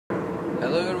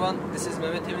Hello everyone, this is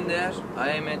Mehmet Emin Değer. I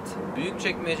am at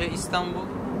Buyukcekmece, Istanbul.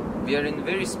 We are in a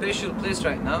very special place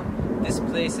right now. This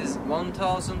place is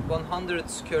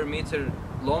 1,100 square meter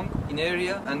long in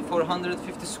area and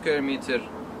 450 square meter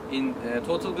in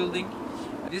total building.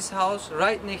 This house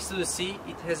right next to the sea,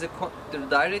 it has a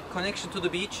direct connection to the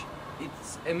beach.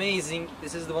 It's amazing.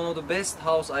 This is one of the best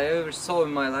house I ever saw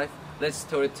in my life. Let's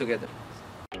tour it together.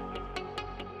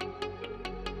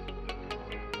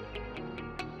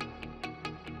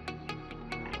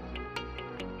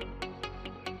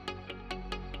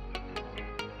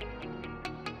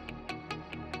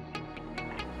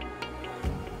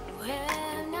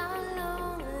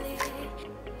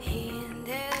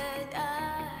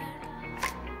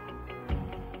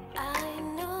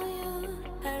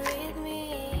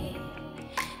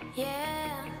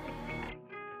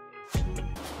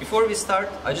 Before we start,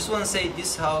 I just want to say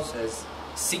this house has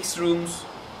 6 rooms,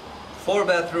 4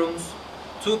 bathrooms,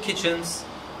 2 kitchens,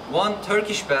 1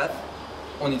 Turkish bath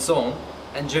on its own,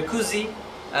 and jacuzzi,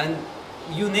 and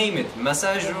you name it,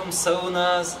 massage rooms,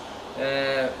 saunas,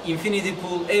 infinity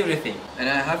pool, everything. And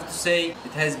I have to say,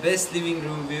 it has best living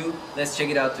room view. Let's check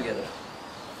it out together.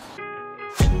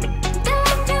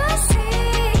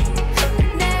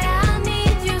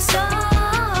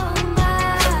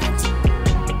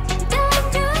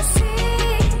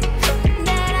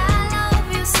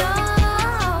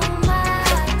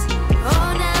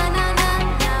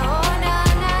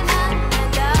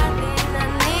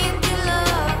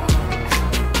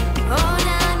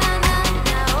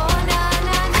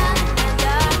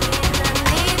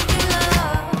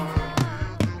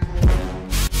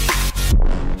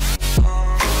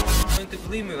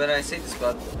 Believe me when I say this,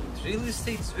 but real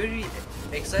estate is very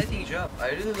exciting job. I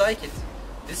really like it.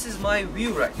 This is my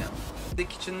view right now. The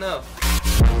kitchen now.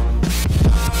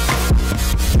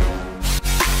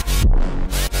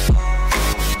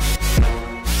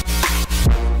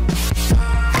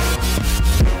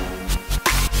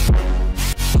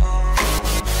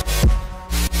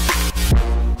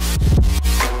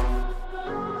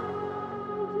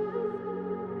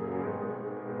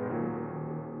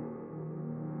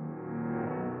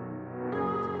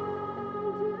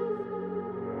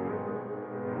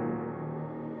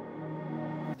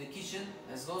 The kitchen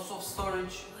has lots of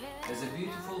storage, has a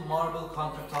beautiful marble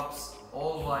countertops,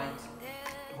 all white,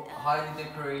 highly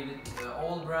decorated,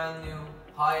 all brand new,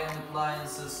 high-end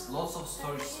appliances, lots of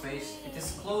storage space. It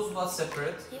is closed but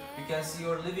separate. You can see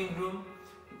your living room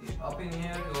up in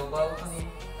here, your balcony,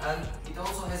 and it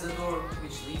also has a door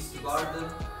which leads to garden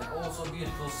and also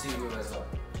beautiful sea view as well.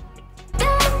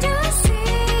 Don't you see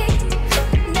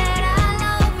that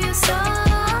I love you so?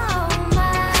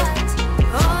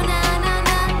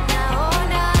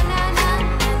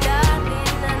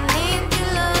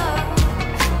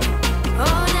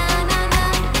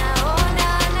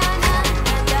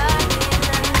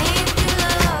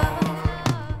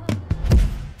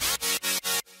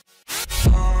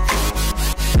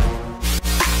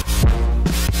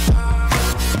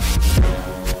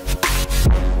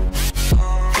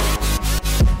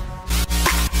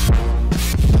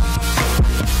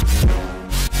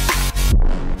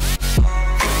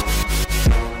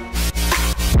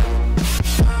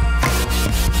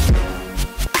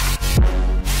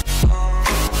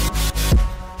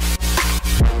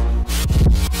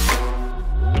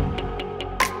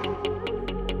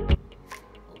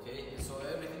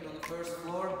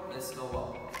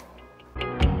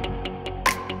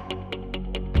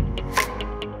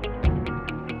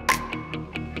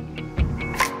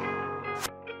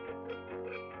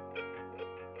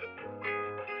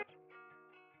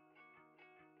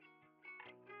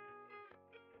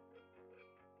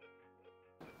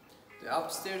 The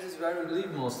upstairs is where we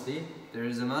live mostly. There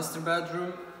is a master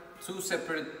bedroom, 2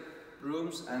 separate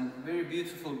rooms, and very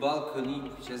beautiful balcony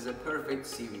which has a perfect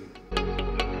sea view.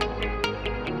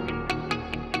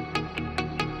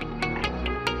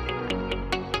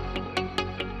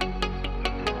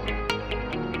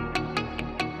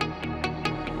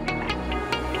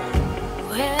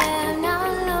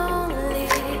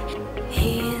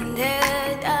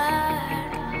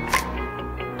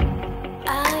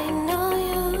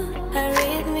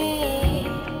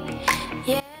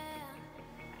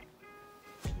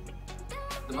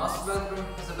 The master bedroom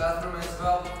has a bathroom as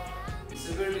well. It's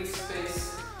a very big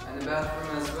space and a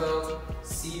bathroom as well.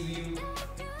 Sea view,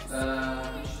 which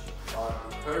are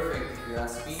perfect if you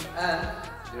ask me. And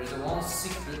there is one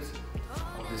secret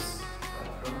of this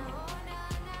bathroom.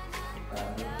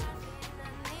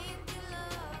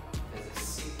 There's a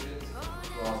secret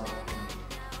closet.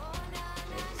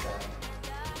 Check this out.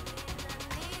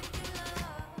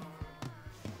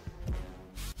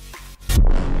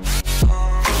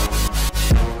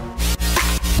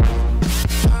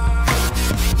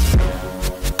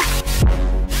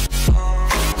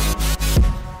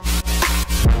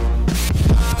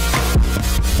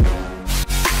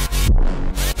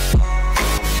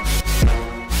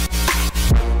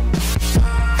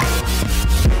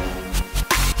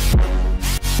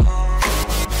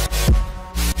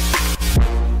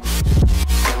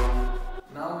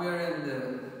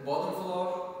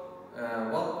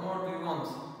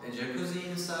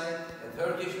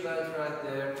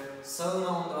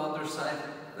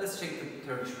 check the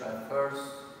Turkish bath first.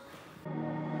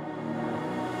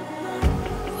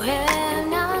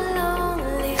 When I'm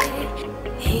lonely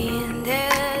in the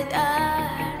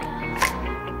dark,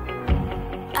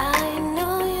 I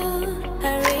know you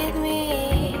are with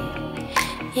me,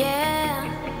 yeah.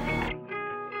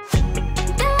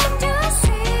 Don't you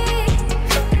see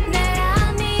that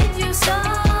I need you so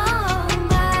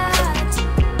much?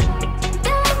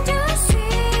 Don't you see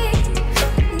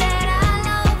that I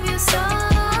love you so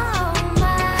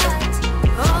much?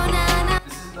 Oh na na.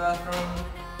 This is bathroom.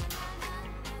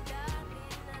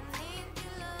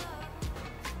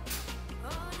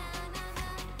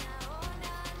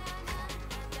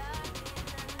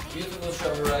 Beautiful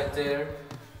shower right there,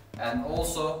 and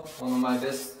also one of my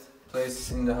best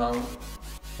places in the house.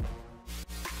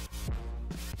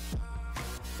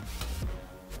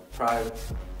 Private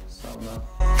sauna.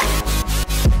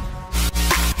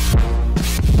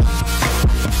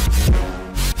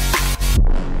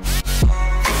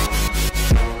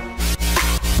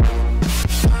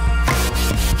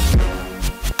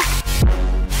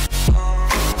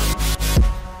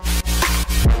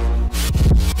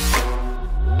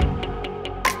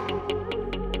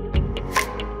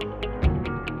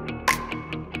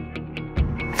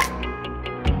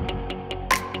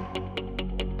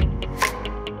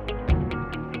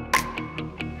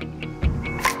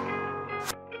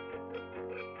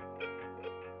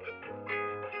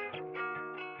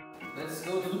 Let's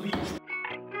go to the beach.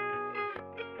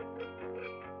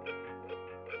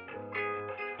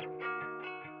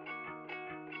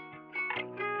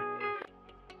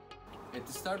 At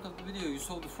the start of the video you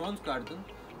saw the front garden.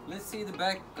 Let's see the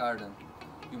back garden.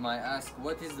 You might ask,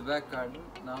 what is the back garden?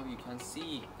 Now you can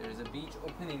see there is a beach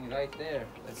opening right there.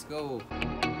 Let's go.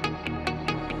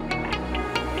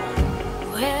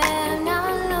 When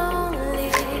I'm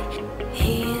lonely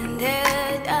in the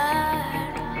dark,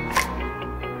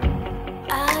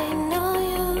 I know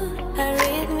you are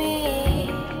with me,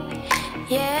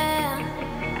 yeah.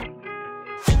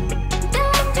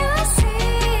 Don't you see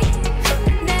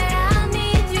that I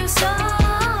need you so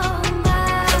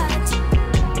much?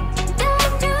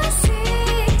 Don't you see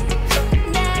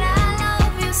that I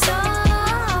love you so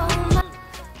much?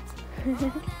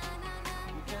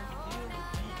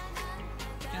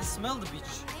 You can smell the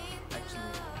beach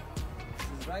actually. This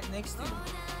is right next to you.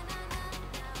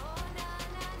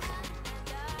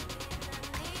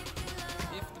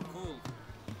 If the pool,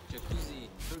 jacuzzi,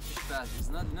 Turkish bath is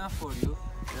not enough for you,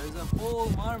 there is a whole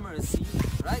Marmara Sea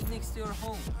right next to your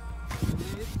home. Do you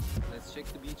believe it? Let's check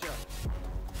the beach out.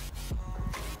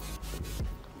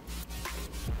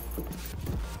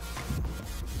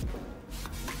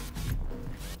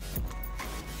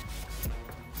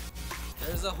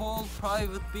 There's a whole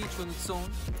private beach on its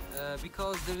own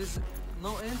because there is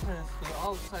no entrance to the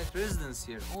outside residence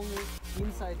here. Only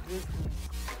inside residents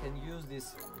can use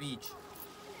this beach.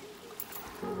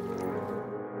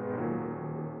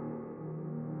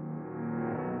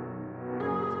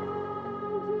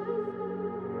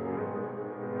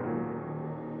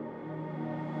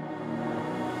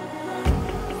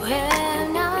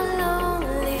 When I'm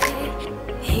lonely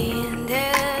in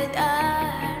the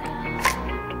dark,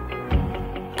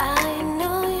 I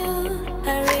know you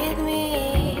are with me,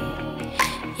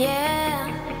 yeah.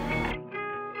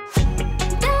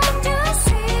 Don't you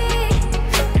see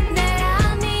that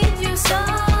I need you so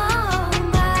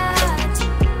much?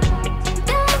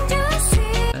 Don't you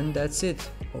see? And that's it.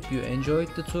 Hope you enjoyed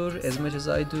the tour as much as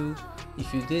I do.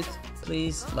 If you did,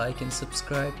 please like and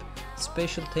subscribe.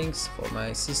 Special thanks for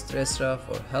my sister Esra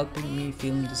for helping me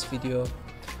film this video.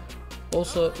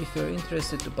 Also, if you're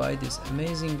interested to buy this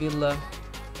amazing villa,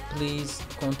 please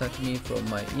contact me from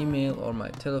my email or my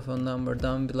telephone number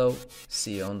down below.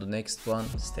 See you on the next one.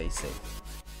 Stay safe.